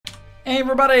Hey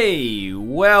everybody,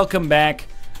 welcome back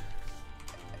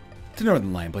to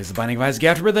Northern Lion Plays the Binding of Isaac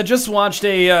Afterbirth. I just watched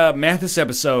a Mathis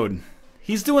episode.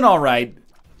 He's doing alright.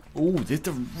 Ooh,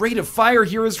 the rate of fire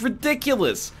here is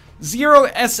ridiculous. 0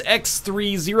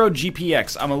 SX3, 0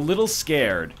 GPX. I'm a little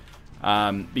scared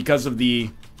because of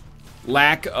the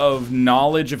lack of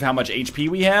knowledge of how much HP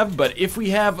we have, but if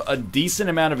we have a decent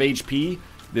amount of HP,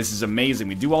 this is amazing.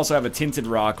 We do also have a tinted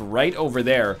rock right over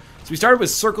there. So we started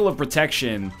with Circle of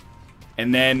Protection,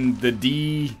 and then the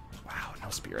D... Wow, no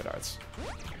Spirit Hearts.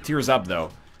 Tears Up, though,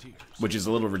 which is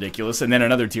a little ridiculous, and then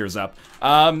another Tears Up.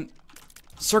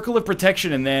 Circle of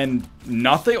Protection, and then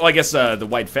nothing? Well, I guess the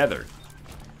White Feather.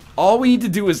 All we need to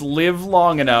do is live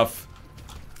long enough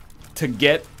to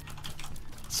get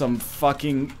some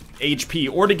fucking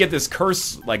HP, or to get this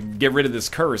curse, like, get rid of this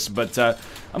curse, but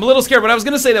I'm a little scared. What I was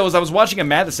gonna say, though, was I was watching a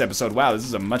Mathis episode. Wow, this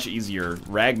is a much easier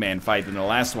Ragman fight than the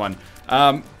last one.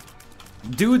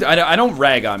 Dude, I don't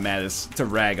rag on Mathis to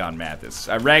rag on Mathis.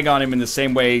 I rag on him in the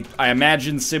same way I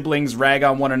imagine siblings rag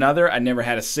on one another. I never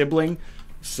had a sibling,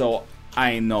 so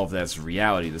I don't know if that's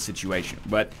reality of the situation.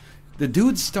 But the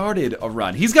dude started a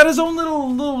run. He's got his own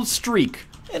little streak,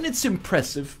 and it's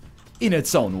impressive in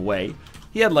its own way.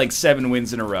 He had like 7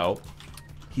 wins in a row.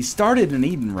 He started an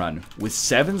Eden run with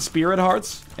 7 Spirit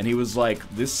Hearts, and he was like,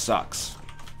 this sucks.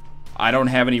 I don't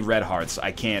have any red hearts.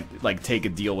 I can't, like, take a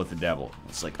deal with the devil.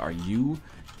 It's like, are you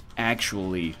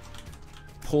actually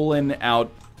pulling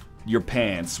out your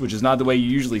pants? Which is not the way you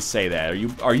usually say that.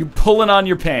 Are you pulling on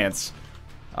your pants?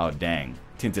 Oh, dang.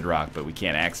 Tinted rock, but we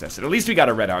can't access it. At least we got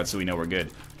a red heart, so we know we're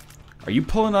good. Are you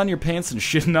pulling on your pants and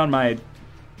shitting on my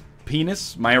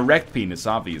penis? My erect penis,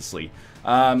 obviously.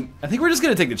 I think we're just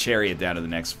gonna take the chariot down to the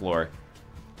next floor.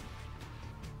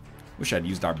 Wish I'd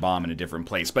used our bomb in a different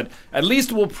place, but at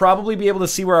least we'll probably be able to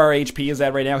see where our HP is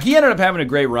at right now. He ended up having a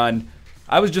great run.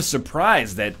 I was just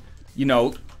surprised that, you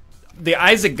know, the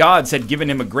Isaac gods had given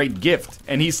him a great gift,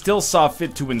 and he still saw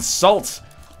fit to insult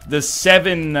the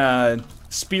 7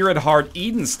 Spirit Heart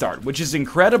Eden start, which is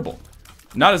incredible.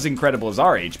 Not as incredible as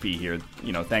our HP here,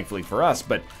 you know, thankfully for us,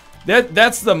 but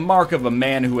that's the mark of a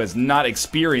man who has not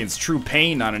experienced true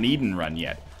pain on an Eden run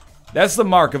yet. That's the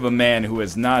mark of a man who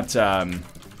has not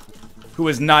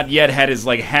yet had his,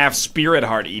 like, half Spirit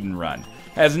Heart Eden run.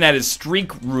 Hasn't had his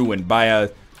streak ruined by a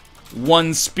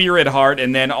 1 Spirit Heart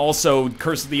and then also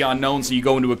Curse of the Unknown, so you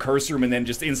go into a curse room and then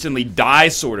just instantly die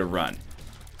sort of run.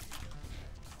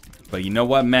 But you know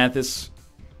what, Mathis?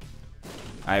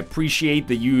 I appreciate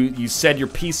that you said your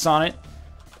piece on it.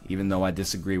 Even though I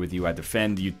disagree with you, I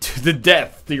defend you to the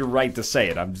death to your right to say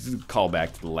it. I'm just a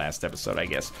callback to the last episode, I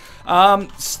guess.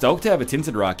 Stoked to have a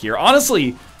tinted rock here.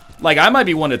 Honestly, like, I might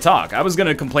be one to talk. I was going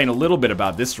to complain a little bit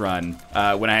about this run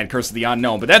when I had Curse of the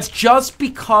Unknown, but that's just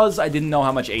because I didn't know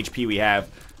how much HP we have,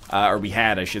 or we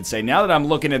had, I should say. Now that I'm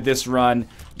looking at this run,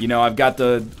 you know, I've got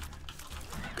the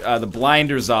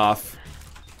blinders off.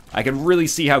 I can really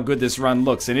see how good this run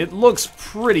looks, and it looks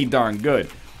pretty darn good.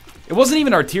 It wasn't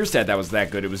even our tier stat that was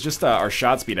that good. It was just our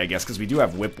shot speed, I guess, because we do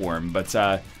have Whipworm, but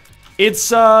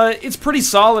it's pretty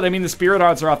solid. I mean, the Spirit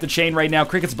Hearts are off the chain right now.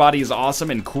 Cricket's body is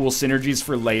awesome and cool synergies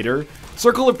for later.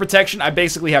 Circle of Protection, I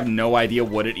basically have no idea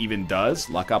what it even does.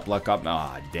 Luck up, luck up.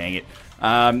 Aw, dang it.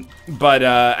 But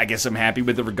I guess I'm happy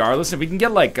with it regardless. If we can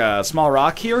get, like, a small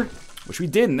rock here, which we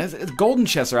didn't. Golden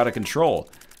chests are out of control.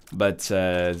 But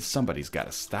somebody's got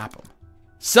to stop them.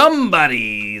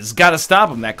 Somebody's got to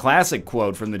stop him. That classic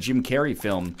quote from the Jim Carrey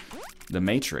film, The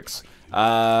Matrix.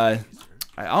 I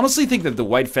honestly think that the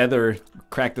White Feather,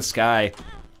 Crack the Sky,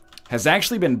 has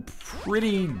actually been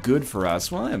pretty good for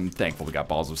us. Well, I'm thankful we got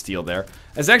Balls of Steel there.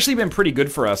 Has actually been pretty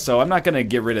good for us, so I'm not going to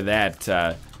get rid of that.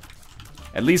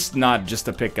 At least not just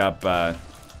to pick up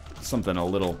something a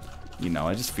little... You know,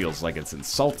 it just feels like it's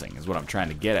insulting, is what I'm trying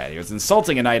to get at here. It's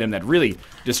insulting an item that really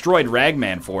destroyed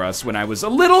Ragman for us when I was a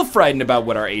little frightened about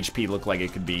what our HP looked like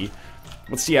it could be.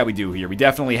 Let's see how we do here. We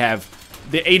definitely have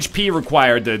the HP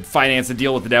required to finance the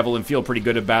deal with the devil and feel pretty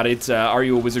good about it. Are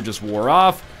You a Wizard just wore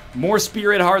off. More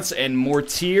Spirit Hearts and more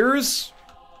Tears.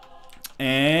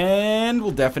 And we'll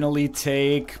definitely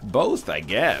take both, I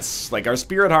guess. Like, our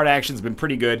Spirit Heart action's been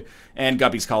pretty good. And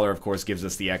Guppy's Collar, of course, gives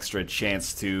us the extra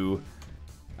chance to...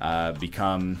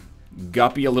 become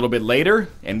Guppy a little bit later,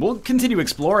 and we'll continue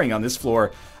exploring on this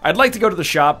floor. I'd like to go to the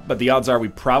shop, but the odds are we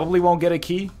probably won't get a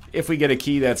key. If we get a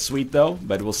key, that's sweet, though,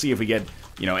 but we'll see if we get,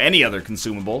 you know, any other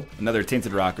consumable, another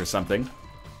tinted rock or something.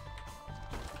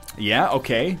 Yeah,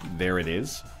 okay, there it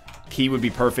is. Key would be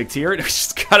perfect here.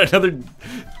 Just got another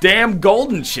damn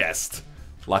golden chest.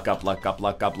 Luck up, luck up,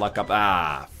 luck up, luck up.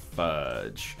 Ah,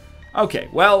 fudge. Okay,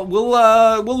 well,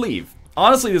 we'll leave.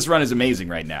 Honestly, this run is amazing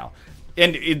right now.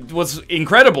 And it was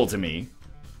incredible to me.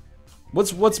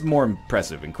 What's more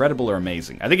impressive, incredible or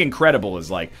amazing? I think incredible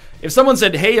is like, if someone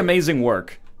said, hey, amazing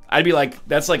work, I'd be like,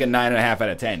 that's like a 9.5 out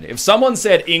of 10. If someone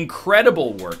said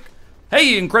incredible work,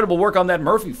 hey, incredible work on that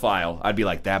Murphy file, I'd be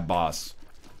like, that boss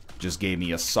just gave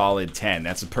me a solid 10.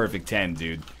 That's a perfect 10,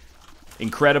 dude.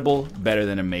 Incredible, better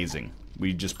than amazing.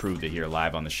 We just proved it here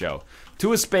live on the show.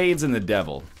 2 of spades and the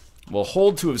devil. We'll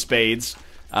hold 2 of spades.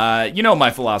 You know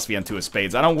my philosophy on 2 of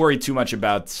spades. I don't worry too much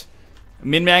about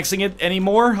min-maxing it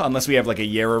anymore, unless we have like a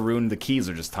Yara rune. The keys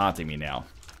are just taunting me now.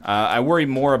 I worry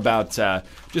more about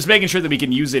just making sure that we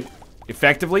can use it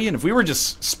effectively, and if we were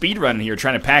just speedrunning here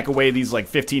trying to pack away these like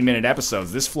 15-minute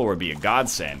episodes, this floor would be a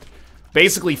godsend.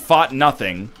 Basically fought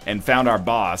nothing and found our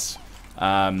boss.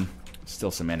 Still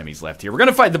some enemies left here. We're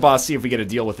gonna fight the boss, see if we get a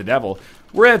deal with the devil.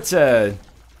 We're at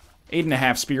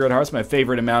 8.5 spirit hearts, my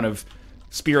favorite amount of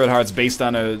spirit hearts based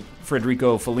on a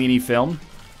Federico Fellini film.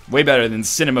 Way better than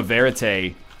Cinema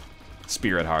Verite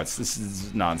spirit hearts. This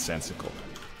is nonsensical.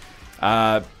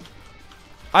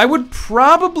 I would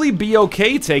probably be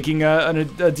okay taking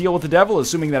a deal with the devil,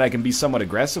 assuming that I can be somewhat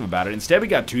aggressive about it. Instead, we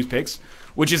got toothpicks,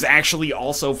 which is actually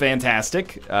also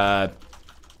fantastic.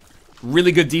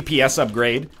 Really good DPS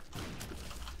upgrade.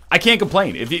 I can't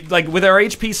complain. If you, like, with our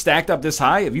HP stacked up this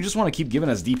high, if you just want to keep giving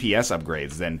us DPS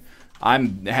upgrades, then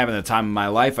I'm having the time of my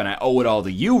life, and I owe it all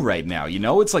to you right now. You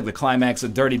know, it's like the climax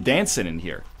of Dirty Dancing in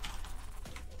here.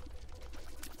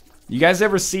 You guys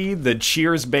ever see the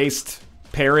Cheers-based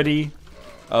parody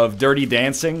of Dirty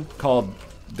Dancing called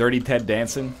Dirty Ted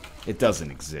Dancing? It doesn't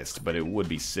exist, but it would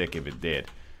be sick if it did.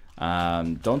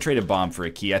 Don't trade a bomb for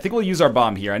a key. I think we'll use our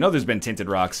bomb here. I know there's been tinted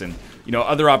rocks and, you know,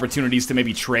 other opportunities to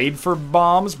maybe trade for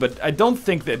bombs, but I don't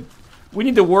think that we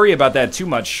need to worry about that too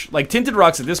much. Like, tinted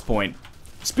rocks at this point,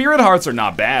 spirit hearts are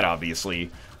not bad,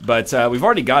 obviously, but we've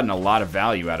already gotten a lot of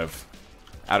value out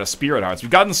of spirit hearts.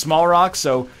 We've gotten small rocks,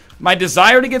 so my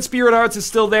desire to get spirit hearts is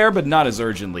still there, but not as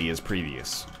urgently as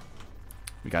previous.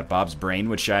 We got Bob's brain,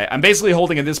 which I'm basically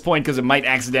holding at this point because it might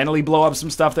accidentally blow up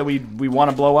some stuff that we want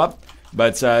to blow up.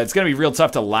 But it's going to be real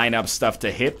tough to line up stuff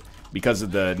to hit because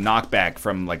of the knockback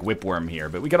from, like, Whipworm here.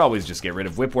 But we could always just get rid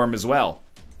of Whipworm as well.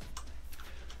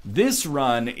 This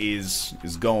run is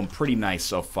going pretty nice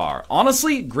so far.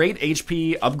 Honestly, great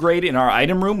HP upgrade in our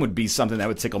item room would be something that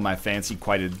would tickle my fancy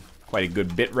quite a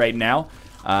good bit right now.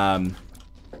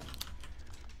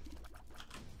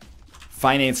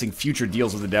 Financing future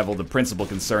deals with the devil, the principal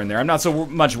concern there. I'm not so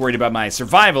much worried about my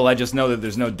survival. I just know that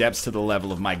there's no depths to the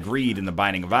level of my greed in the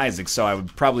Binding of Isaac, so I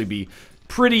would probably be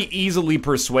pretty easily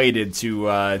persuaded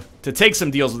to take some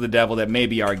deals with the devil that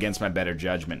maybe are against my better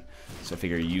judgment. So I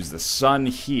figure you use the sun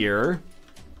here.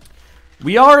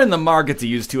 We are in the market to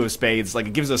use 2 of spades. Like,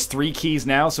 it gives us 3 keys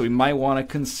now, so we might want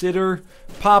to consider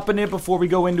popping it before we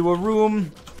go into a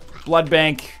room. Blood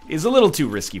bank is a little too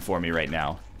risky for me right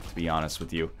now, to be honest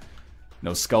with you.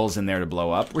 No skulls in there to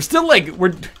blow up. We're still, like,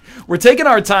 we're taking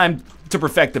our time to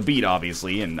perfect the beat,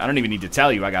 obviously, and I don't even need to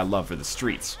tell you I got love for the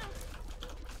streets.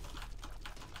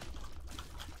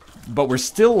 But we're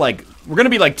still, like, we're gonna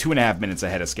be like 2.5 minutes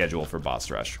ahead of schedule for boss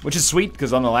rush, which is sweet,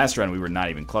 because on the last run we were not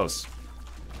even close.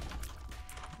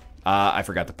 I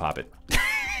forgot to pop it.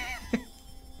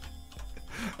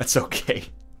 That's okay.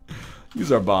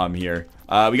 Use our bomb here.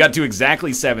 We got to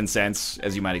exactly 7 cents,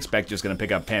 as you might expect. Just gonna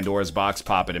pick up Pandora's box,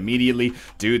 pop it immediately.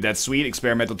 Dude, that's sweet.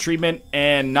 Experimental treatment,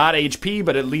 and not HP,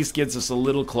 but at least gets us a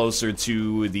little closer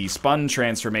to the spun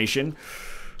transformation.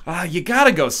 You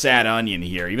gotta go Sad Onion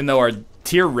here, even though our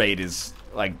tier rate is,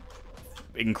 like,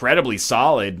 incredibly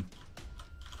solid.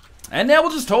 And now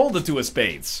we'll just hold the 2 of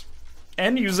spades.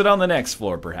 And use it on the next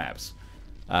floor, perhaps.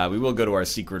 We will go to our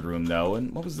secret room, though.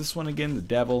 And what was this one again? The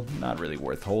devil. Not really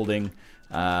worth holding.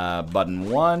 Button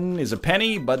 1 is a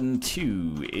penny. Button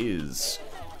 2 is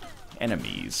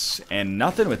enemies. And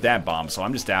nothing with that bomb, so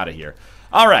I'm just out of here.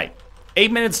 Alright.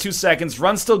 8 minutes, 2 seconds.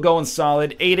 Run still going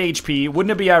solid. 8 HP.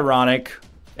 Wouldn't it be ironic?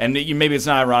 And maybe it's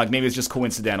not ironic. Maybe it's just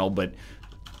coincidental, but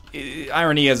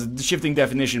irony has a shifting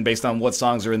definition based on what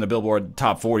songs are in the Billboard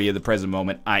Top 40 at the present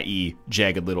moment, i.e.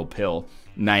 Jagged Little Pill,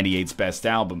 98's best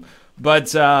album.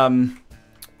 But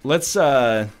let's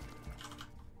ignore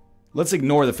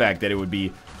the fact that it would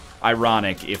be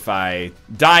ironic if I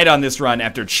died on this run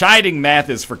after chiding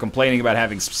Mathis for complaining about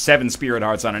having 7 Spirit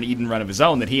Hearts on an Eden run of his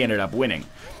own that he ended up winning.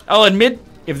 I'll admit,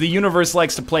 if the universe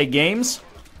likes to play games,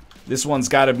 this one's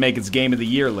got to make its Game of the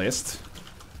Year list.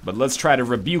 But let's try to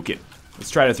rebuke it. Let's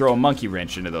try to throw a monkey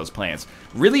wrench into those plans.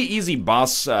 Really easy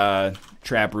boss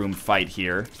trap room fight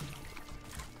here.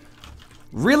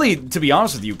 Really, to be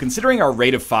honest with you, considering our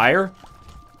rate of fire,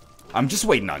 I'm just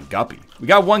waiting on Guppy. We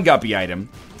got 1 Guppy item.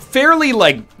 fairly,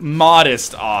 like,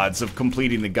 modest odds of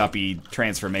completing the Guppy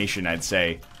transformation, I'd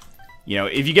say. You know,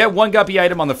 if you get one Guppy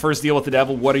item on the first deal with the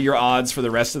devil, what are your odds for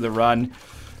the rest of the run?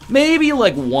 Maybe,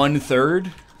 like, 1/3.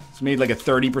 So maybe, like, a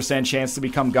 30% chance to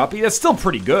become Guppy. That's still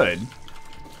pretty good.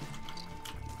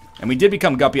 And we did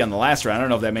become Guppy on the last run. I don't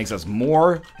know if that makes us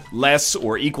more, less,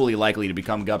 or equally likely to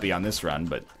become Guppy on this run,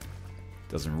 but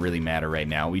doesn't really matter right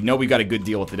now. We know we got a good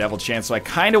deal with the devil chance, so I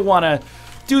kind of want to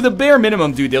do the bare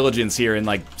minimum due diligence here and,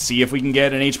 like, see if we can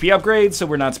get an HP upgrade so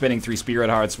we're not spending 3 Spirit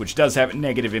Hearts, which does have a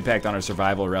negative impact on our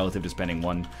survival relative to spending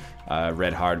 1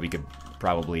 Red Heart. We could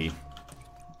probably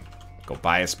go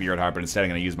buy a Spirit Heart, but instead I'm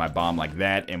going to use my bomb like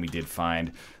that, and we did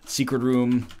find Secret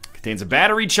Room. Contains a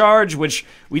battery charge, which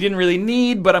we didn't really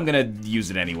need, but I'm going to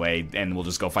use it anyway, and we'll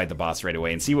just go fight the boss right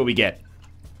away and see what we get.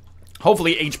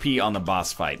 Hopefully HP on the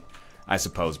boss fight, I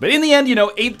suppose. But in the end, you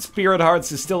know, 8 Spirit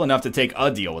Hearts is still enough to take a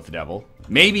deal with the devil.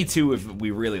 Maybe 2 if we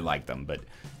really like them, but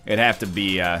it'd have to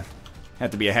be a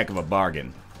heck of a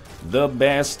bargain. The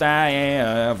best I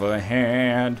ever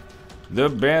had. The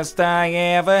best I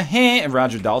ever had.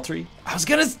 Roger Daltrey.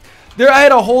 I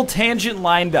had a whole tangent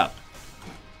lined up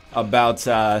about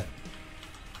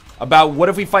what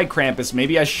if we fight Krampus.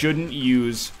 Maybe I shouldn't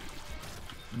use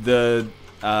the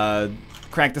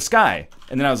Crack the Sky.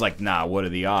 And then I was like, nah, what are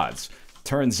the odds?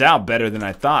 Turns out better than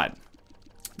I thought.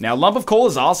 Now, Lump of Coal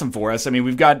is awesome for us. I mean,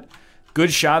 we've got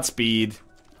good shot speed.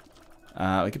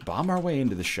 We could bomb our way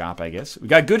into the shop, I guess. We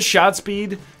got good shot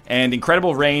speed and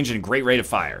incredible range and great rate of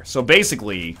fire. So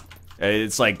basically,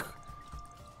 it's like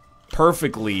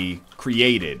perfectly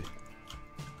created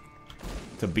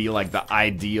to be like the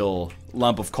ideal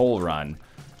Lump of Coal run.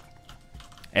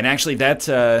 And actually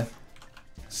that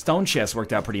stone chest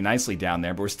worked out pretty nicely down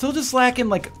there, but we're still just lacking,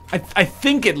 like, I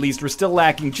think at least we're still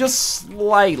lacking just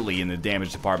slightly in the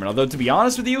damage department. Although, to be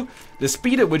honest with you, the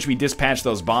speed at which we dispatch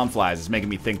those bomb flies is making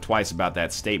me think twice about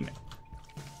that statement.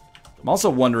 I'm also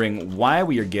wondering why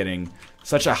we are getting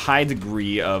such a high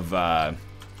degree of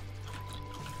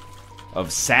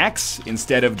sacks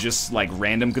instead of just, like,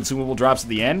 random consumable drops at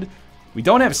the end. We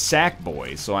don't have Sack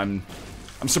Boy, so I'm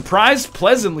surprised,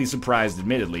 pleasantly surprised,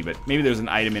 admittedly, but maybe there's an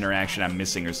item interaction I'm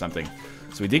missing or something.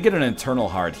 So we did get an Eternal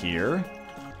Heart here.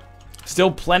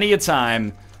 Still plenty of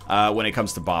time when it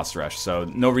comes to boss rush, so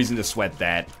no reason to sweat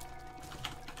that.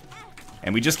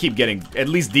 And we just keep getting at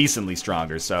least decently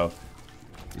stronger, so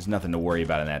there's nothing to worry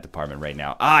about in that department right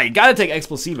now. You gotta take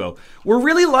Explosivo. We're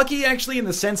really lucky, actually, in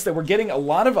the sense that we're getting a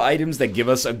lot of items that give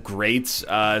us a great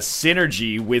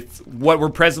synergy with what we're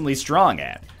presently strong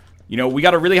at. You know, we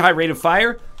got a really high rate of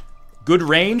fire, good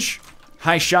range,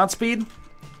 high shot speed.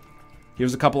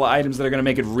 Here's a couple of items that are gonna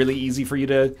make it really easy for you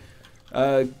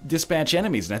to dispatch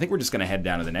enemies. And I think we're just gonna head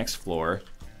down to the next floor.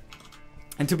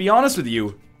 And to be honest with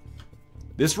you,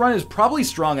 this run is probably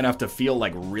strong enough to feel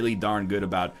like really darn good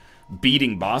about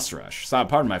beating boss rush. So,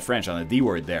 pardon my French on the D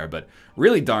word there, but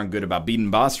really darn good about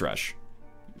beating boss rush.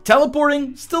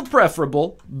 Teleporting, still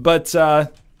preferable, but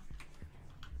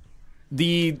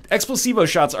the Explosivo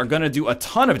shots are gonna do a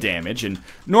ton of damage, and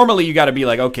normally you gotta be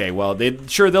like, okay, well,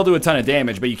 they'll do a ton of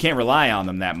damage, but you can't rely on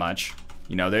them that much.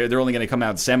 You know, they're only gonna come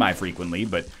out semi-frequently,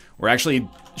 but we're actually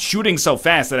shooting so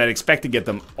fast that I'd expect to get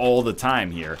them all the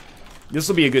time here. This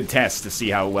will be a good test to see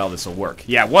how well this will work.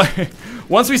 Yeah,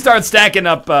 once we start stacking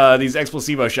up these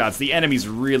Explosivo shots, the enemies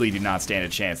really do not stand a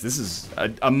chance. This is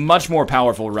a much more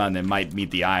powerful run than might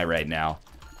meet the eye right now.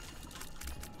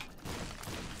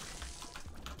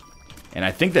 And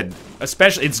I think that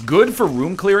especially, it's good for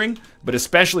room clearing, but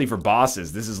especially for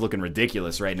bosses, this is looking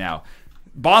ridiculous right now.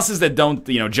 Bosses that don't,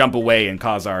 you know, jump away and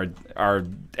cause our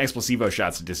Explosivo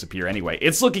shots to disappear anyway.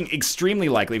 It's looking extremely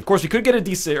likely. Of course, we could get a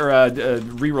decent or a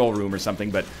reroll room or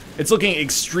something, but it's looking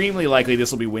extremely likely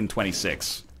this will be win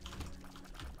 26.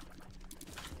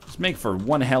 Let's make for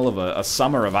one hell of a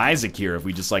summer of Isaac here if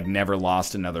we just, like, never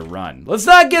lost another run. Let's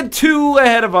not get too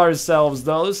ahead of ourselves,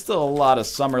 though. There's still a lot of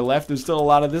summer left. There's still a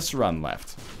lot of this run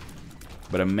left.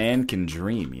 But a man can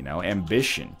dream, you know,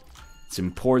 ambition. It's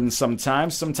important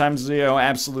sometimes. Sometimes, you know,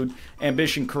 absolute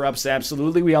ambition corrupts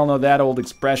absolutely. We all know that old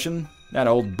expression, that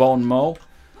old bon mot.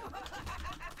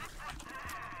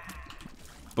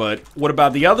 But what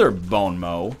about the other bon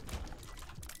mot?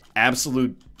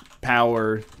 Absolute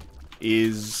power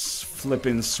is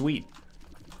flippin' sweet.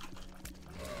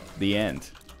 The end.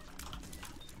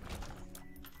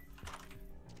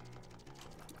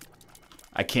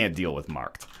 I can't deal with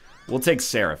Marked. We'll take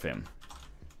Seraphim,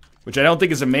 which I don't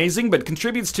think is amazing, but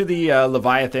contributes to the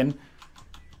Leviathan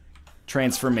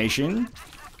transformation.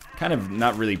 kind of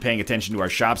not really paying attention to our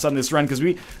shops on this run, because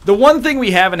the one thing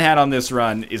we haven't had on this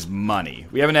run is money.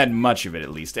 We haven't had much of it, at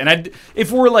least. And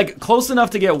if we're like close enough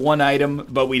to get one item,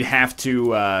 but we'd have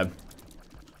to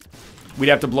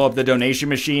blow up the donation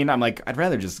machine, I'm like, I'd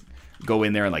rather just go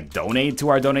in there and like donate to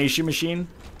our donation machine.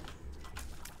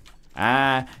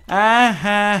 I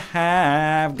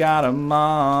have got a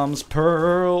mom's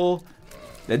pearl.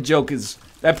 That joke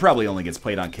that probably only gets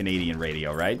played on Canadian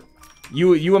radio, right?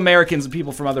 You Americans and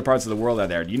people from other parts of the world out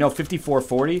there, do you know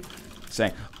 5440?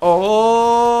 Saying,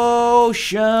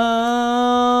 ocean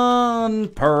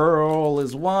pearl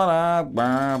is what I...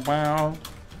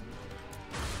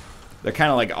 They're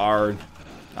kind of like our,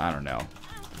 I don't know,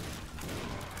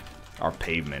 our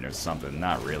pavement or something.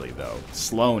 Not really, though.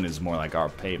 Sloan is more like our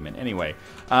pavement. Anyway,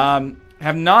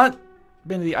 have not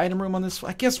been to the item room on this.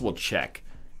 I guess we'll check.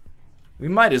 We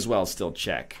might as well still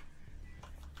check.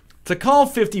 To call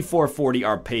 5440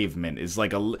 our pavement is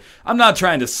like a... I'm not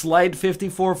trying to slight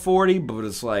 5440, but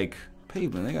it's like,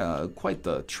 pavement, they got quite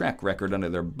the track record under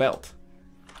their belt.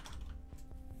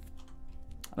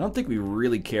 I don't think we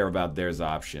really care about theirs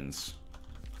options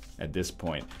at this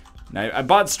point. Now, I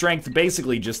bought strength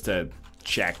basically just to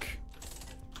check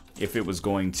if it was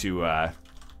going to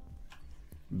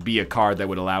be a card that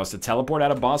would allow us to teleport out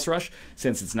of boss rush.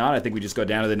 Since it's not, I think we just go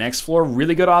down to the next floor.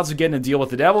 Really good odds of getting a deal with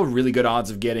the devil. Really good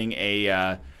odds of getting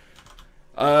a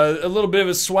little bit of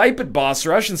a swipe at boss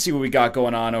rush and see what we got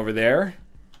going on over there.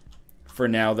 For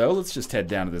now, though, let's just head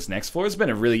down to this next floor. It's been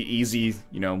a really easy,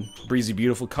 you know, breezy,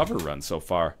 beautiful cover run so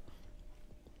far.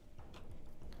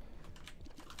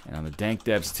 And on the dank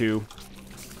devs, too,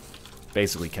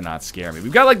 basically cannot scare me.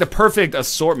 We've got, like, the perfect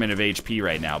assortment of HP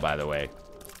right now, by the way.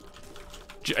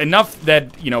 Enough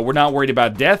that, you know, we're not worried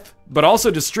about death, but also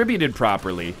distributed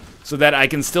properly so that I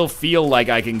can still feel like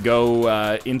I can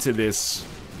go into this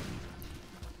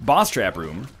boss trap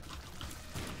room.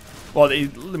 Well,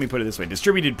 let me put it this way.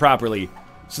 Distributed properly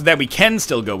so that we can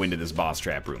still go into this boss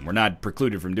trap room. We're not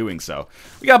precluded from doing so.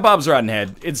 We got Bob's Rotten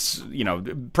Head. It's, you know,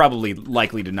 probably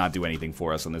likely to not do anything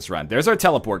for us on this run. There's our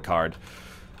teleport card.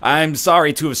 I'm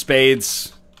sorry, Two of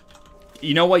Spades.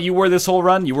 You know what you were this whole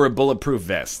run? You were a bulletproof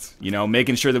vest. You know,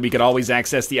 making sure that we could always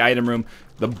access the item room.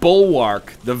 The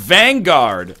bulwark, the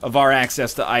vanguard of our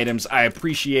access to items. I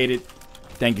appreciate it.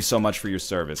 Thank you so much for your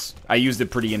service. I used it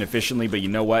pretty inefficiently, but you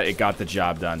know what? It got the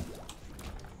job done.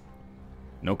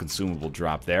 No consumable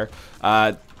drop there.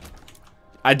 I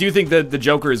do think that the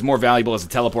Joker is more valuable as a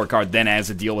teleport card than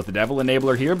as a deal with the devil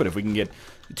enabler here, but if we can get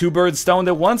two birds stoned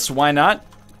at once, why not?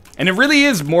 And it really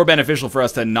is more beneficial for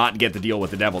us to not get the deal with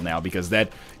the devil now, because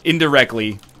that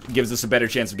indirectly gives us a better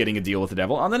chance of getting a deal with the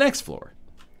devil on the next floor.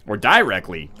 Or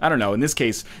directly. I don't know. In this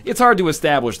case, it's hard to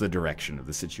establish the direction of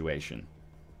the situation.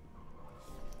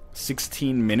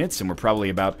 16 minutes, and we're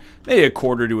probably about maybe a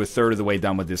quarter to a third of the way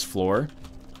done with this floor.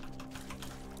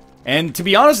 And to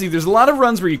be honest with you, there's a lot of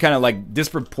runs where you kind of like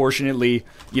disproportionately,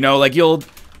 you know, like you'll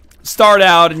start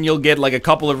out and you'll get like a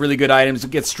couple of really good items,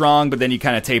 you'll get strong, but then you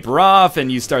kind of taper off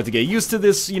and you start to get used to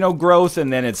this, you know, growth,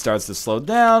 and then it starts to slow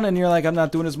down and you're like, I'm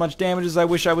not doing as much damage as I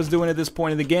wish I was doing at this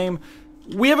point in the game.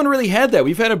 We haven't really had that.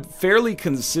 We've had a fairly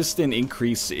consistent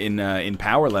increase in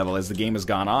power level as the game has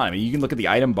gone on. I mean, you can look at the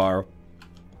item bar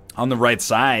on the right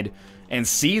side and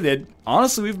see that,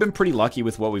 honestly, we've been pretty lucky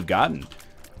with what we've gotten.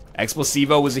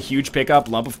 Explosivo was a huge pickup.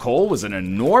 Lump of Coal was an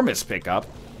enormous pickup.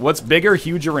 What's bigger,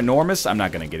 huge, or enormous? I'm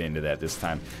not going to get into that this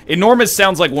time. Enormous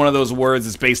sounds like one of those words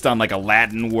that's based on like a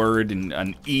Latin word, and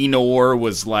an enor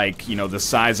was like, you know, the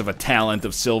size of a talent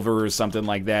of silver or something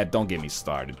like that. Don't get me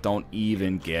started. Don't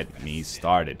even get me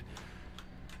started.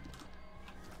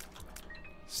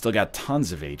 Still got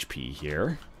tons of HP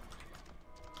here.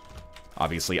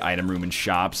 Obviously, item room and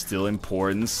shop still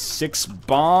important. 6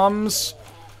 bombs.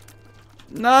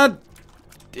 Not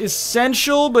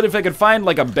essential, but if I could find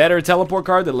like a better teleport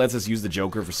card that lets us use the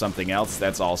Joker for something else,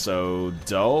 that's also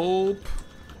dope.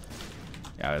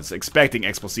 Yeah, I was expecting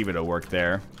Explosiva to work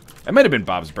there. That might have been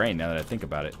Bob's brain now that I think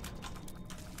about it.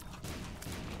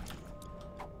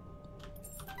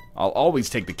 I'll always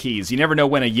take the keys. You never know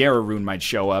when a Yara rune might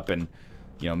show up and,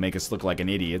 you know, make us look like an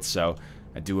idiot, so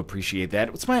I do appreciate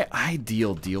that. What's my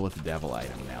ideal deal with the devil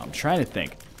item now? I'm trying to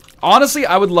think. Honestly,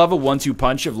 I would love a 1-2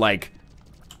 punch of like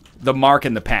the Mark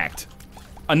and the Pact.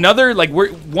 Another, like, 1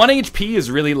 HP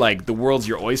is really, like, the world's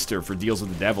your oyster for deals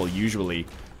with the devil, usually.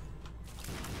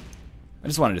 I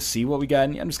just wanted to see what we got.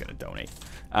 I'm just gonna donate.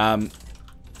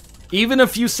 Even a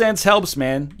few cents helps,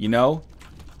 man, you know?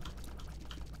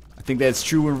 I think that's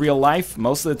true in real life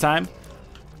most of the time.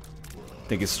 I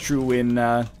think it's true in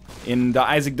the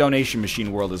Isaac donation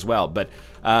machine world as well. But,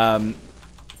 1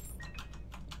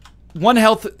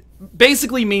 health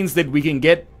basically means that we can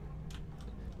get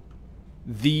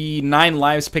the 9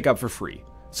 lives pickup for free.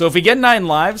 So if we get 9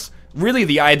 lives, really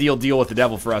the ideal deal with the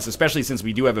devil for us, especially since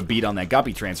we do have a beat on that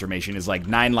guppy transformation, is like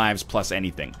 9 lives plus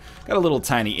anything. Got a little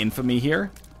tiny infamy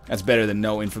here. That's better than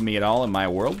no infamy at all in my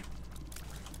world.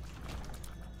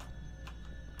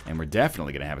 And we're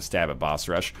definitely going to have a stab at boss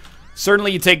rush.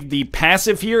 Certainly you take the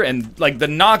passive here, and like the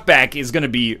knockback is going to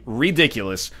be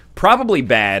ridiculous. Probably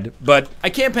bad, but I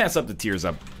can't pass up the tears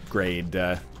upgrade.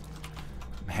 I'm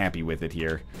happy with it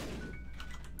here.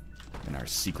 And our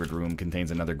secret room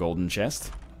contains another golden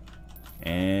chest.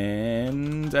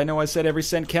 And I know I said every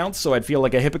cent counts, so I'd feel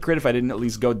like a hypocrite if I didn't at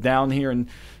least go down here and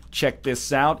check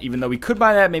this out. Even though we could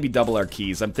buy that, maybe double our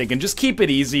keys. I'm thinking just keep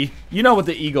it easy. You know what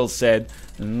the Eagles said.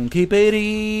 Keep it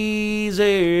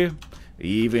easy.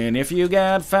 Even if you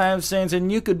got 5 cents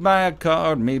and you could buy a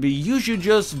card, maybe you should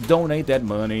just donate that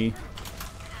money.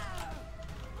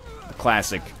 The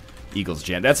classic Eagles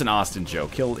jam. That's an Austin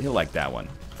joke. He'll like that one.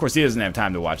 Of course, he doesn't have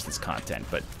time to watch this content,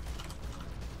 but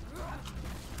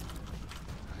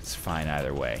it's fine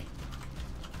either way.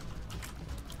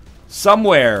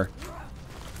 Somewhere,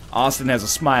 Austin has a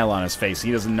smile on his face.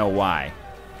 He doesn't know why.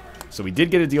 So we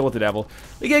did get a deal with the devil.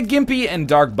 We get Gimpy and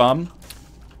Dark Bum.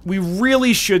 We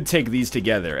really should take these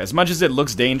together. As much as it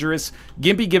looks dangerous,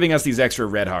 Gimpy giving us these extra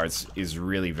red hearts is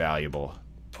really valuable.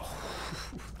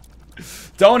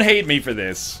 Don't hate me for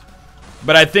this,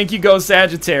 but I think you go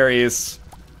Sagittarius.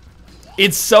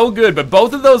 It's so good, but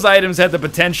both of those items had the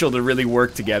potential to really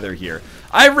work together here.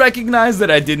 I recognize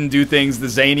that I didn't do things the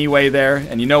zany way there,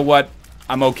 and you know what?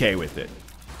 I'm okay with it.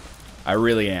 I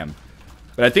really am.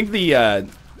 But I think the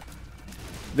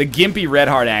Gimpy Red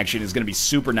Heart action is going to be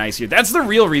super nice here. That's the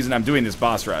real reason I'm doing this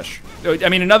boss rush. I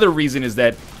mean, another reason is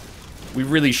that we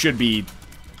really should be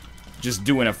just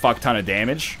doing a fuck ton of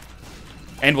damage.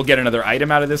 And we'll get another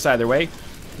item out of this either way.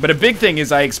 But a big thing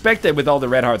is I expect that with all the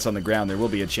red hearts on the ground, there will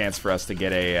be a chance for us to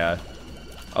get a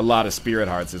lot of spirit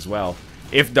hearts as well.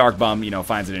 If Dark Bum, you know,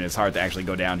 finds it in his heart to actually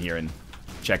go down here and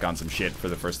check on some shit for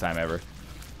the first time ever.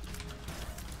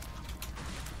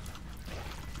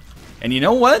 And you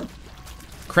know what?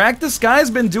 Crack the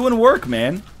Sky's been doing work,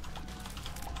 man.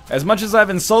 As much as I've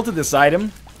insulted this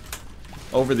item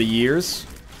over the years,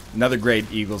 another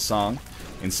great Eagles song.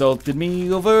 Insulted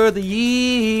me over the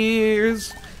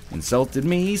years. Insulted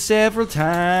me several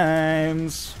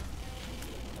times.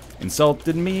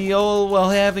 Insulted me all while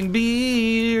having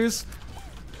beers.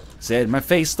 Said my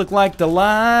face looked like the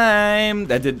lime.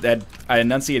 I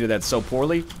enunciated that so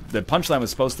poorly. The punchline was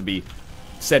supposed to be,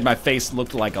 said my face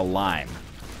looked like a lime.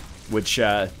 Which,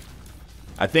 I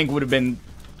think would have been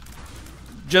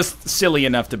just silly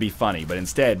enough to be funny. But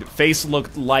instead, face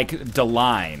looked like the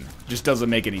lime. Just doesn't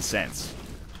make any sense.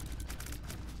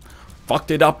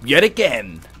 Fucked it up yet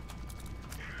again.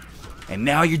 And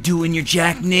now you're doing your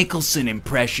Jack Nicholson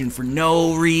impression for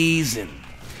no reason.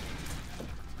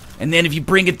 And then if you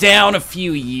bring it down a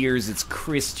few years, it's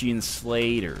Christian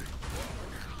Slater.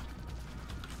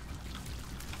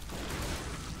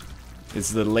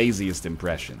 It's the laziest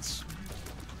impressions,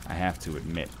 I have to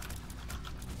admit.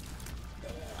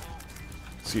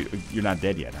 So you're not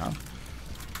dead yet, huh?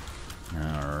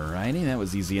 Alrighty, that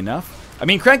was easy enough. I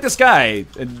mean, Crack the Sky,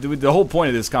 the whole point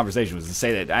of this conversation was to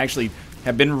say that I actually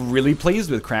have been really pleased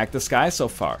with Crack the Sky so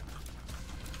far.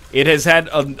 It has had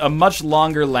a much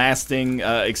longer lasting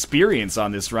experience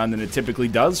on this run than it typically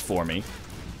does for me.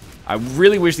 I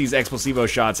really wish these explosivo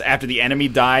shots, after the enemy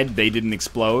died, they didn't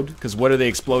explode. Because what are they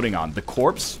exploding on? The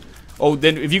corpse? Oh,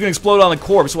 then if you can explode on the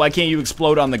corpse, why can't you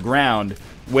explode on the ground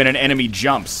when an enemy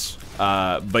jumps,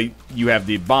 but you have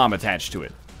the bomb attached to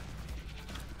it?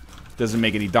 Doesn't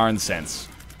make any darn sense,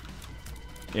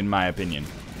 in my opinion.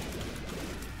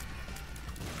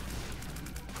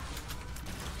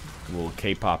 A little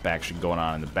K-pop action going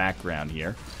on in the background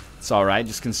here. It's alright,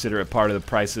 just consider it part of the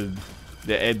price of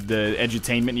the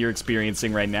edutainment you're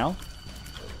experiencing right now.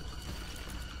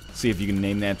 See if you can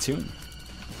name that tune.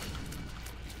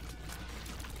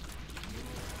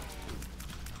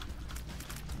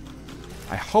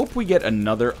 I hope we get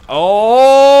another...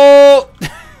 Oh!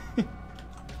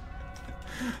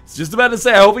 It's just about to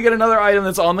say, I hope we get another item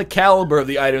that's on the caliber of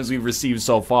the items we've received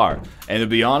so far. And to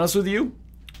be honest with you,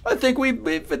 I think we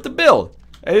fit the bill.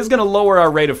 It is going to lower our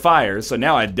rate of fire, so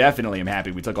now I definitely am happy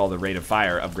we took all the rate of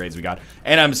fire upgrades we got.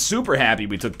 And I'm super happy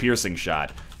we took piercing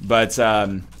shot. But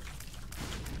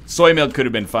soy milk could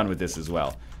have been fun with this as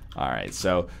well. Alright,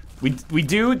 so we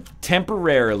do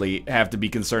temporarily have to be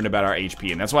concerned about our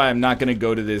HP, and that's why I'm not going to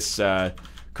go to this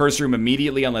curse room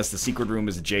immediately unless the secret room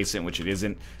is adjacent, which it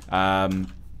isn't.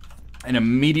 And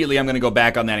immediately I'm going to go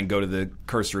back on that and go to the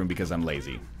curse room because I'm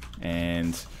lazy.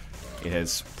 And it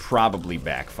has probably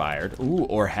backfired. Ooh,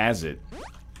 or has it?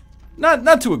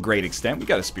 Not to a great extent. We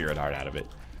got a Spirit Heart out of it.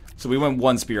 So we went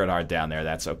 1 Spirit Heart down there.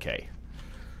 That's okay.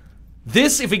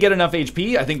 This, if we get enough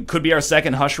HP, I think could be our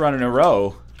second Hush run in a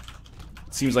row.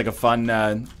 Seems like a fun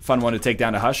one to take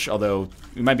down to Hush, although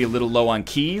we might be a little low on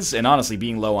keys, and honestly,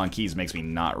 being low on keys makes me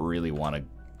not really want to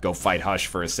go fight Hush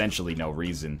for essentially no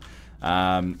reason.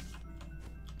 We'll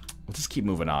just keep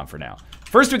moving on for now.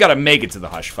 First, we gotta make it to the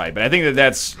Hush fight, but I think that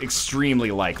that's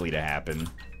extremely likely to happen.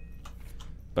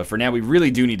 But for now, we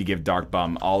really do need to give Dark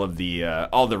Bum all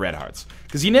the red hearts.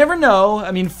 Because you never know.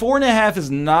 I mean, 4.5 is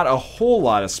not a whole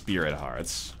lot of Spirit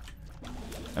Hearts.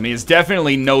 I mean, it's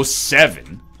definitely no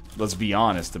 7. Let's be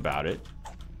honest about it.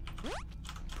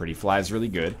 Pretty Fly is really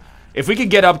good. If we could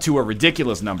get up to a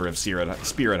ridiculous number of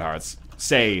Spirit Hearts,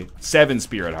 say 7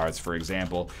 Spirit Hearts, for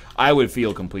example, I would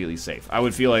feel completely safe. I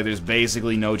would feel like there's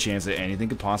basically no chance that anything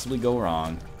could possibly go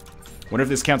wrong. Wonder if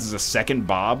this counts as a second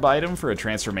Bob item for a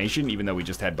transformation, even though we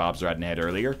just had Bob's Rotten Head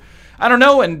earlier. I don't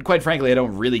know, and quite frankly, I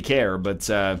don't really care, but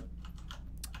the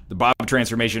Bob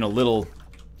transformation a little,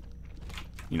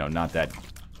 you know, not that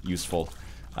useful,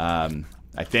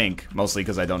 I think, mostly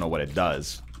because I don't know what it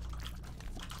does.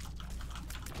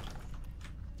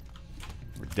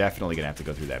 We're definitely going to have to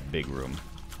go through that big room.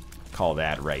 Call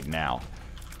that right now.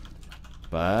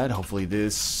 But hopefully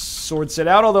this sorts it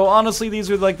out, although honestly these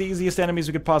are like the easiest enemies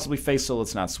we could possibly face, so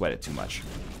let's not sweat it too much.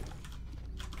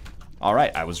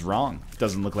 Alright, I was wrong.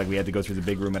 Doesn't look like we had to go through the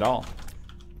big room at all.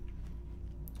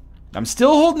 I'm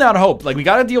still holding out hope. Like, we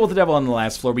gotta deal with the devil on the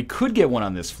last floor. We could get one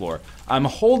on this floor. I'm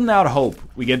holding out hope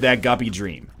we get that Guppy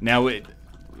Dream. Now,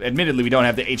 admittedly, we don't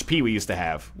have the HP we used to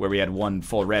have, where we had 1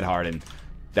 full red heart, and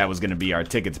that was gonna be our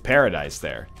ticket to paradise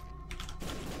there.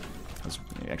 That was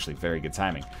actually very good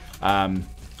timing.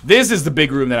 This is the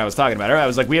big room that I was talking about. I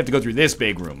was like, we have to go through this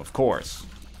big room, of course.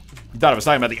 You thought I was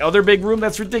talking about the other big room?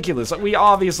 That's ridiculous. We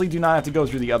obviously do not have to go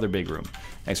through the other big room.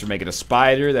 Thanks for making a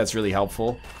spider. That's really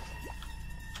helpful.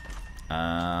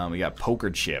 We got Poker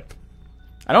Chip.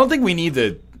 I don't think we need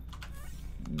to,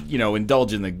 you know,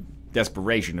 indulge in the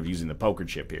desperation of using the Poker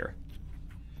Chip here.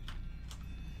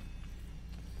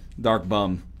 Dark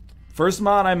Bum. First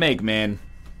mod I make, man.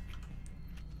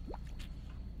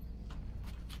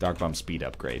 Dark Bum speed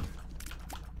upgrade.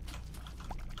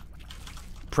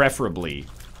 Preferably,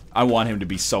 I want him to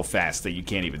be so fast that you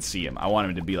can't even see him. I want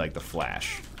him to be like the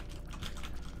Flash.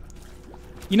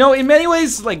 You know, in many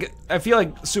ways, like, I feel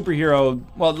like superhero...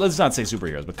 Well, let's not say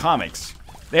superheroes, but comics.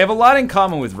 They have a lot in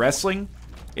common with wrestling,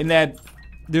 in that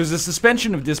there's a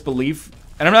suspension of disbelief,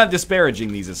 and I'm not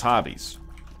disparaging these as hobbies.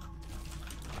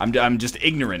 I'm just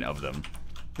ignorant of them.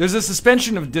 There's a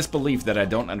suspension of disbelief that I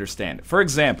don't understand. For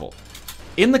example...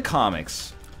 In the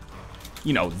comics,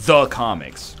 you know, the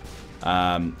comics.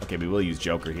 Okay, we will use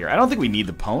Joker here. I don't think we need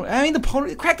the pony. I mean, the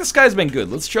pony. Crack the Sky's been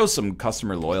good. Let's show some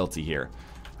customer loyalty here.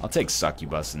 I'll take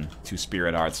Succubus and 2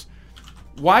 Spirit Hearts.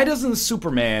 Why doesn't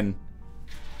Superman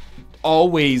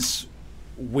always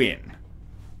win?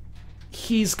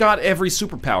 He's got every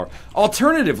superpower.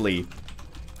 Alternatively,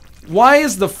 why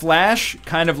is the Flash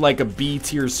kind of like a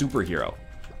B-tier superhero?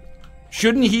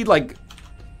 Shouldn't he, like...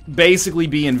 basically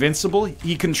be invincible?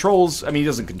 He controls, I mean, he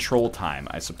doesn't control time,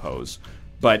 I suppose,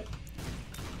 but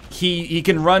he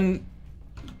can run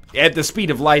at the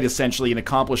speed of light, essentially, and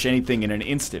accomplish anything in an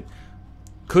instant.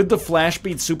 Could the Flash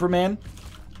beat Superman?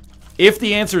 If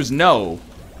the answer is no,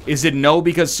 is it no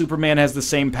because Superman has the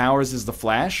same powers as the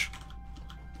Flash?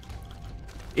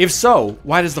 If so,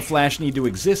 why does the Flash need to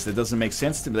exist? It doesn't make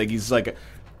sense to me. Like, he's like...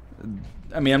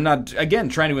 I mean, I'm not, again,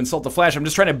 trying to insult the Flash. I'm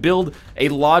just trying to build a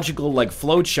logical, like,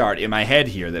 flowchart in my head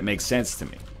here that makes sense to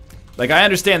me. Like, I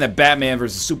understand that Batman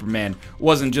versus Superman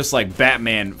wasn't just, like,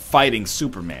 Batman fighting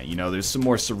Superman. You know, there's some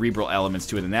more cerebral elements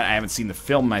to it than that. I haven't seen the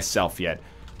film myself yet.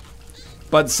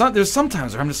 But there's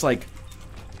sometimes where I'm just like,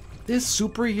 this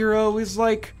superhero is,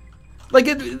 like...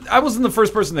 I wasn't the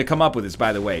first person to come up with this,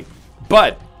 by the way.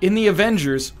 But, in the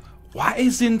Avengers, why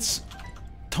isn't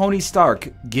Tony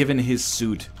Stark given his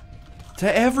suit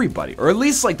to everybody, or at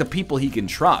least like the people he can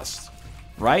trust,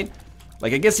 right?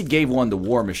 Like, I guess he gave one to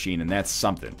War Machine, and that's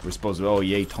something. We're supposed to, oh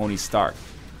yay, Tony Stark.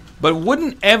 But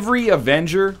wouldn't every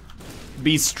Avenger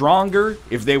be stronger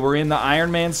if they were in the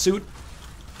Iron Man suit?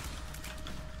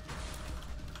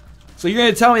 So you're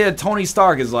gonna tell me that Tony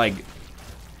Stark is like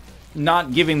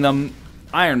not giving them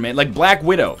Iron Man, like Black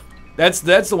Widow? That's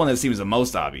the one that seems the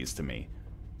most obvious to me.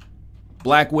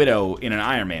 Black Widow in an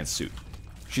Iron Man suit.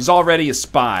 She's already a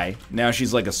spy. Now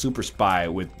she's like a super spy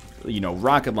with, you know,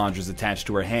 rocket launchers attached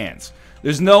to her hands.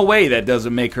 There's no way that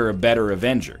doesn't make her a better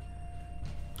Avenger.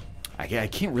 I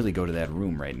can't really go to that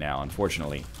room right now,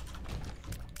 unfortunately.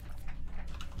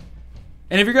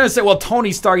 And if you're going to say, well,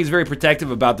 Tony Stark is very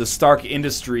protective about the Stark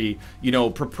industry, you know,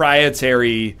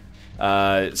 proprietary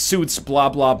suits, blah,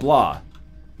 blah, blah.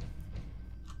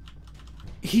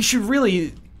 He should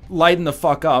really lighten the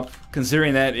fuck up,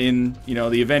 considering that in, you know,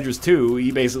 the Avengers 2,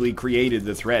 he basically created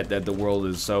the threat that the world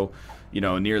is so, you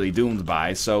know, nearly doomed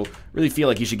by. So, really feel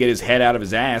like he should get his head out of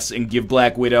his ass and give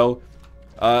Black Widow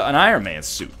an Iron Man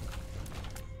suit.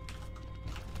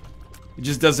 It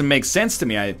just doesn't make sense to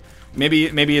me.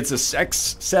 Maybe it's a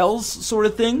sex sells sort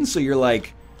of thing, so you're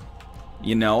like,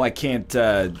 you know, I can't,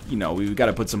 you know, we've got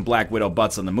to put some Black Widow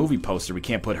butts on the movie poster. We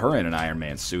can't put her in an Iron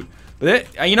Man suit.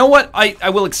 But you know what? I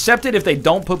will accept it if they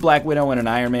don't put Black Widow in an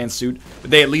Iron Man suit,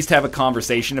 but they at least have a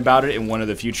conversation about it in one of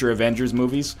the future Avengers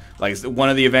movies. Like, one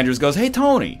of the Avengers goes, hey,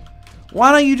 Tony,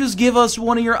 why don't you just give us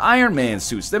one of your Iron Man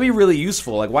suits? That'd be really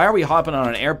useful. Like, why are we hopping on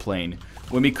an airplane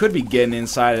when we could be getting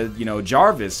inside of, you know,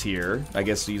 Jarvis here? I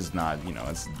guess he's not, you know,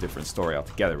 it's a different story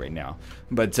altogether right now.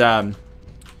 But, and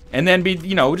then be,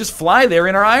 you know, just fly there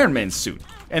in our Iron Man suit.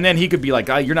 And then he could be like,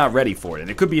 oh, you're not ready for it. And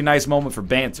it could be a nice moment for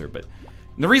banter, but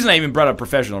the reason I even brought up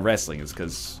professional wrestling is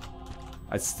because,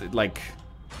 like,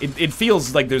 it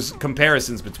feels like there's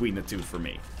comparisons between the two for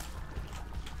me.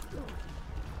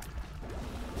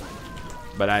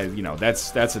 But you know,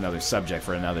 that's another subject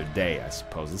for another day, I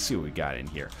suppose. Let's see what we got in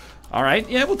here. All right,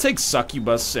 yeah, we'll take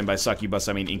Succubus, and by Succubus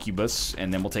I mean Incubus,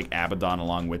 and then we'll take Abaddon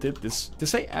along with it. Did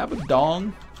say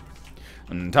Abaddon?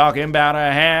 I'm talking about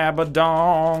a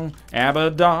Abaddon,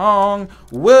 Abaddon,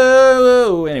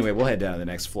 whoa. Anyway, we'll head down to the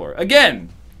next floor. Again,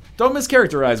 don't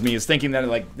mischaracterize me as thinking that,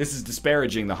 like, this is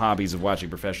disparaging the hobbies of watching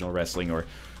professional wrestling or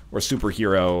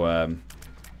superhero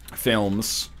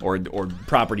films or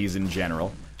properties in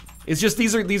general. It's just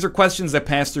these are questions that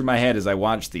pass through my head as I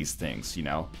watch these things, you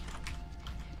know.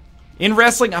 In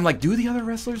wrestling, I'm like, do the other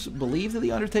wrestlers believe that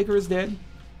The Undertaker is dead?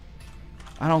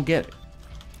 I don't get it.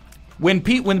 When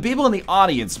people in the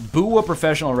audience boo a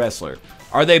professional wrestler,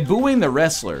 are they booing the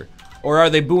wrestler, or are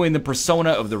they booing the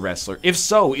persona of the wrestler? If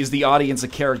so, is the audience a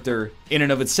character in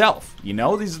and of itself? You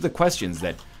know, these are the questions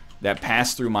that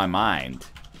pass through my mind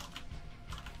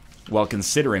while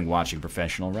considering watching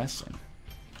professional wrestling.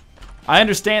 I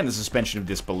understand the suspension of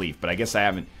disbelief, but I guess I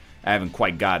haven't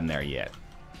quite gotten there yet.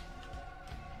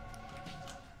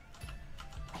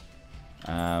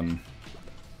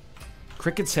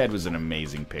 Cricket's Head was an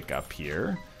amazing pickup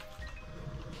here.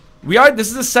 This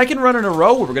is the second run in a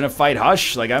row where we're gonna fight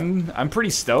Hush. Like, I'm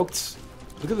pretty stoked.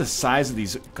 Look at the size of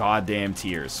these goddamn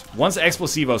tiers. Once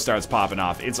Explosivo starts popping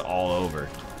off, it's all over.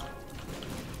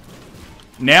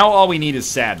 Now all we need is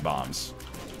sad bombs.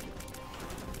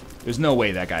 There's no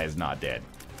way that guy is not dead.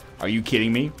 Are you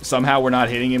kidding me? Somehow we're not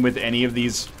hitting him with any of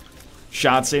these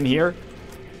shots in here?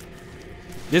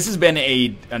 This has been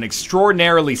an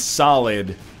extraordinarily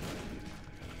solid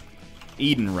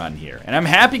Eden run here. And I'm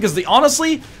happy because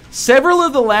honestly, several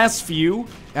of the last few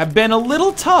have been a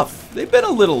little tough. They've been a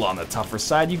little on the tougher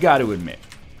side, you got to admit.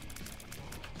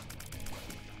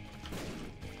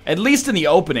 At least in the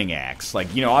opening acts.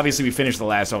 Like, you know, obviously we finished the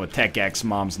last one with Tech X,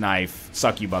 Mom's Knife,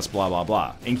 Succubus, blah, blah,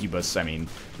 blah. Incubus, I mean,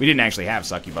 we didn't actually have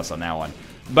Succubus on that one.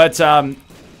 But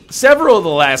several of the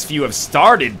last few have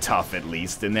started tough, at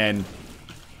least, and then,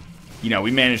 you know,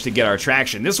 we managed to get our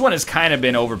traction. This one has kind of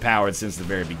been overpowered since the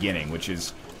very beginning, which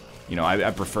is, you know, I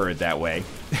prefer it that way.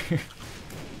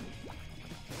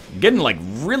 Getting, like,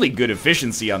 really good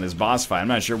efficiency on this boss fight. I'm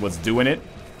not sure what's doing it.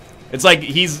 It's like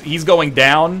he's going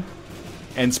down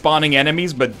and spawning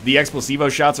enemies, but the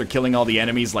Explosivo shots are killing all the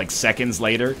enemies, like, seconds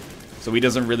later. So he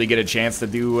doesn't really get a chance to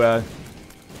do,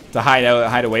 to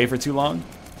hide away for too long.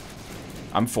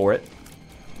 I'm for it.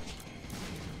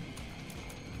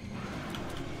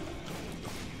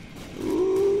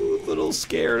 Little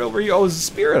scared over here. Oh, it's a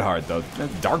Spirit Heart, though.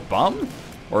 Dark Bum?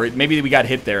 Or maybe we got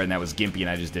hit there and that was gimpy and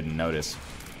I just didn't notice.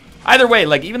 Either way,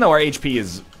 like, even though our HP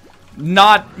is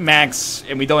not max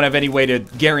and we don't have any way to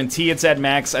guarantee it's at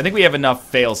max, I think we have enough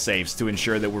fail-safes to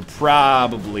ensure that we're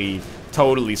probably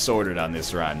totally sorted on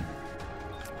this run.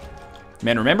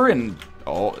 Man, remember in...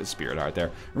 Oh, Spirit Heart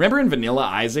there. Remember in Vanilla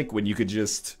Isaac when you could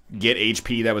just get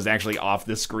HP that was actually off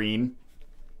the screen?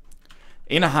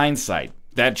 In hindsight,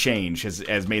 that change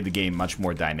has made the game much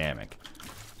more dynamic.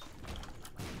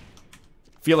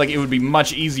 Feel like it would be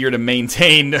much easier to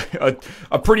maintain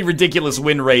a pretty ridiculous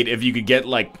win rate if you could get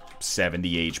like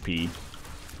 70 HP.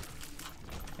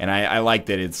 And I like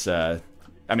that it's, I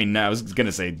mean, I was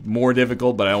gonna say more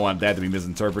difficult, but I don't want that to be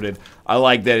misinterpreted. I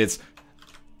like that it's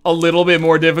a little bit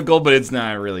more difficult, but it's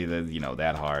not really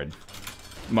that hard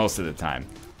most of the time.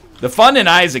 The fun in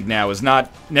Isaac now is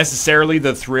not necessarily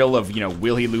the thrill of,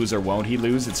 will he lose or won't he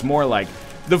lose? It's more like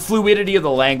the fluidity of the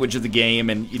language of the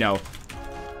game and,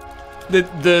 the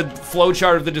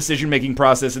flowchart of the decision-making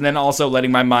process, and then also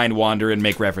letting my mind wander and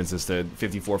make references to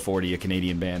 5440, a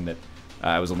Canadian band that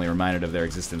I was only reminded of their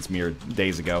existence mere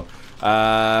days ago.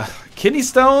 Kidney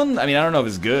Stone, I mean, I don't know if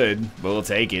it's good, but we'll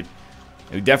take it.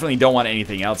 We definitely don't want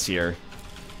anything else here.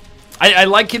 I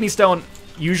like Kidney Stone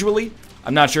usually.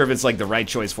 I'm not sure if it's like the right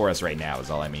choice for us right now, is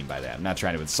all I mean by that. I'm not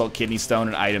trying to insult Kidney Stone,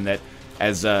 an item that,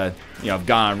 as you know, I've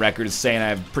gone on record as saying I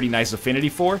have pretty nice affinity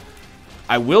for.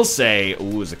 I will say,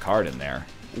 ooh, there's a card in there.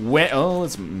 Oh,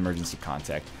 it's emergency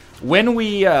contact. When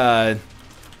we get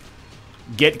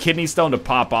Kidney Stone to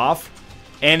pop off,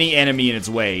 any enemy in its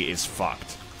way is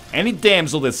fucked. Any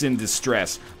damsel that's in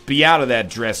distress, be out of that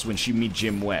dress when she meet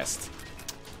Jim West.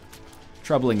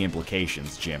 Troubling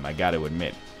implications, Jim, I gotta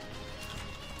admit.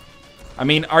 I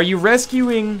mean, are you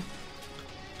rescuing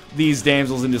these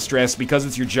damsels in distress because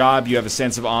it's your job, you have a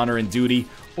sense of honor and duty,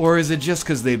 or is it just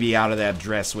because they be out of that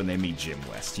dress when they meet Jim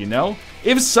West, you know?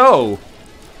 If so,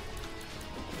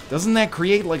 doesn't that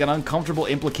create like an uncomfortable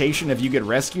implication if you get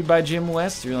rescued by Jim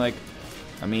West? You're like,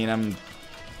 I mean, I'm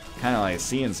kind of like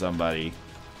seeing somebody,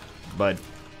 but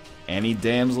any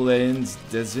damsel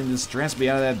that's in distress be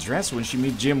out of that dress when she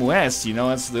meets Jim West, you know,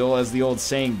 that's as the old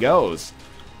saying goes.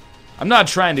 I'm not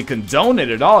trying to condone it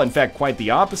at all, in fact, quite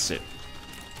the opposite.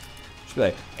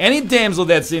 Like, any damsel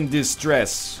that's in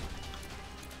distress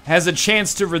has a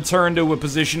chance to return to a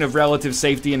position of relative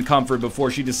safety and comfort before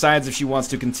she decides if she wants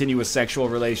to continue a sexual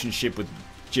relationship with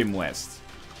Jim West.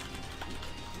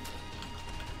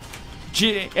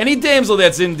 Any damsel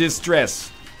that's in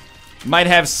distress might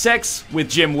have sex with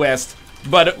Jim West,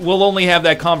 but will only have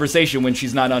that conversation when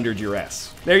she's not under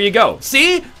duress. There you go.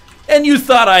 See? And you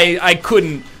thought I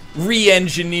couldn't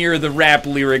re-engineer the rap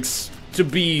lyrics to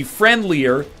be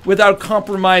friendlier without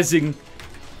compromising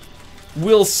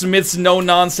Will Smith's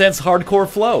no-nonsense hardcore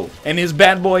flow and his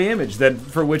bad boy image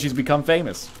for which he's become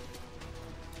famous.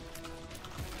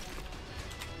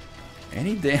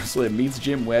 Any damsel that meets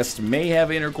Jim West may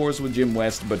have intercourse with Jim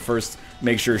West, but first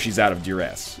make sure she's out of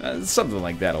duress. Something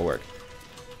like that'll work.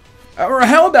 Or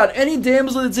how about any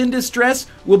damsel that's in distress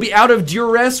will be out of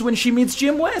duress when she meets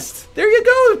Jim West? There you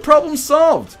go, problem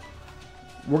solved.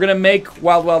 We're gonna make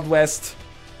Wild Wild West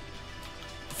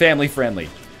family friendly.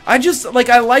 I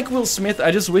like Will Smith,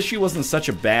 I just wish he wasn't such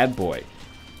a bad boy.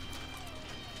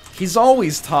 He's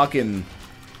always talking,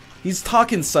 he's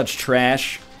talking such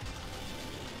trash.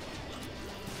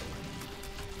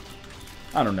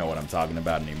 I don't know what I'm talking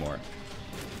about anymore.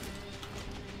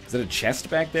 Is that a chest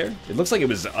back there? It looks like it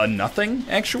was a nothing,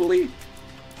 actually.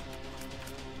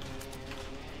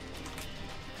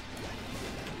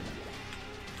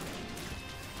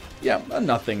 Yeah, a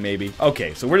nothing maybe.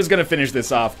 Okay, so we're just gonna finish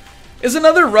this off. It's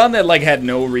another run that like had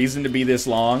no reason to be this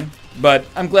long, but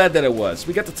I'm glad that it was.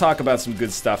 We got to talk about some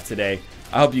good stuff today.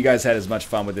 I hope you guys had as much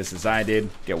fun with this as I did.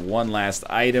 Get one last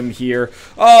item here.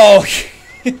 Oh!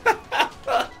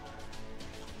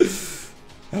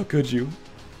 How could you?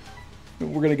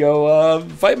 We're gonna go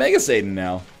fight Mega Satan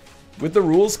now with the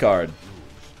rules card.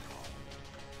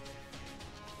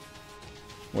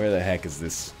 Where the heck is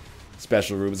this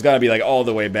special room? It's gotta be like all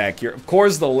the way back here. Of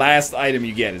course, the last item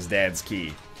you get is Dad's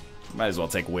key. Might as well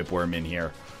take Whipworm in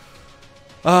here.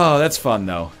 Oh, that's fun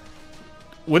though.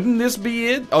 Wouldn't this be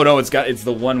it? Oh no, it's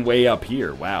the one way up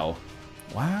here. Wow.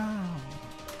 Wow.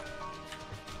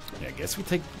 Yeah, I guess we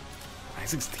take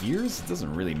Isaac's Tears? It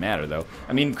doesn't really matter though.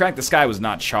 I mean, Crack the Sky was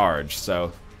not charged,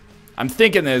 so I'm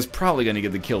thinking that it's probably gonna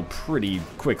get the kill pretty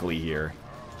quickly here.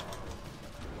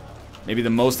 Maybe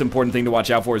the most important thing to watch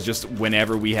out for is just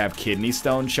whenever we have Kidney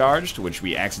Stone charged, which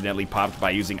we accidentally popped by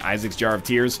using Isaac's Jar of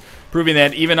Tears, proving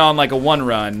that even on like a one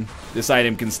run, this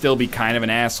item can still be kind of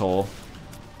an asshole.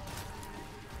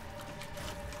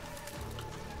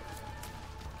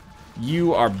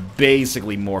 You are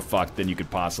basically more fucked than you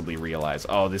could possibly realize.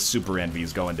 Oh, this Super Envy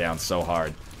is going down so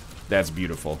hard. That's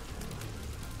beautiful.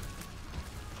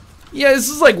 Yeah, this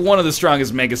is like one of the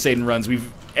strongest Mega Satan runs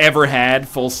we've ever had,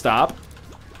 full stop.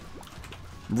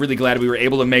 I'm really glad we were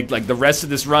able to make like the rest of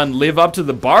this run live up to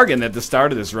the bargain that the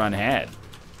start of this run had.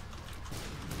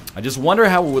 I just wonder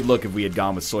how it would look if we had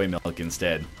gone with Soy Milk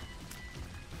instead.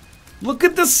 Look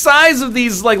at the size of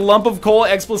these like lump of coal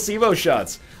explosivo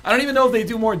shots. I don't even know if they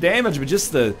do more damage, but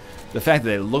just the fact that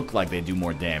they look like they do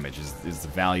more damage is the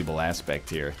valuable aspect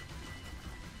here.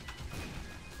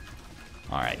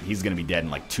 Alright, he's gonna be dead in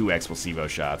like 2 explosivo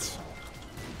shots.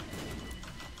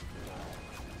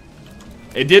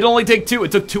 It did only take 2.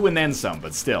 It took 2 and then some,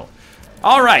 but still.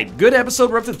 Alright, good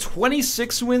episode. We're up to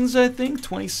 26 wins, I think.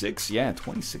 26? Yeah,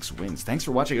 26 wins. Thanks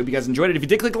for watching. I hope you guys enjoyed it. If you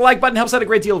did, click the like button. Helps out a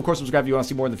great deal. Of course, subscribe if you want to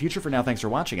see more in the future. For now, thanks for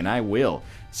watching, and I will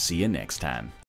see you next time.